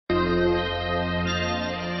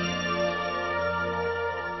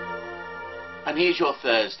And here's your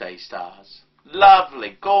Thursday stars.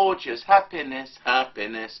 Lovely, gorgeous, happiness,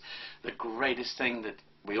 happiness. The greatest thing that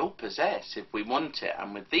we all possess if we want it.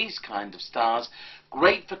 And with these kind of stars,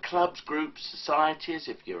 great for clubs, groups, societies.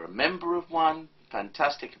 If you're a member of one,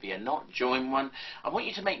 fantastic. If you're not, join one. I want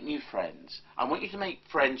you to make new friends. I want you to make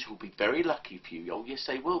friends who will be very lucky for you. Oh yes,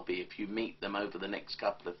 they will be if you meet them over the next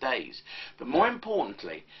couple of days. But more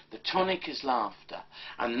importantly, the tonic is laughter.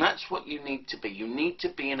 And that's what you need to be. You need to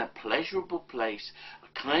be in a pleasurable place,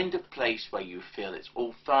 a kind of place where you feel it's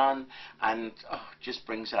all fun and just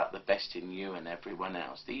brings out the best in you and everyone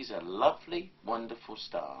else. These are lovely, wonderful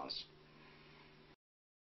stars.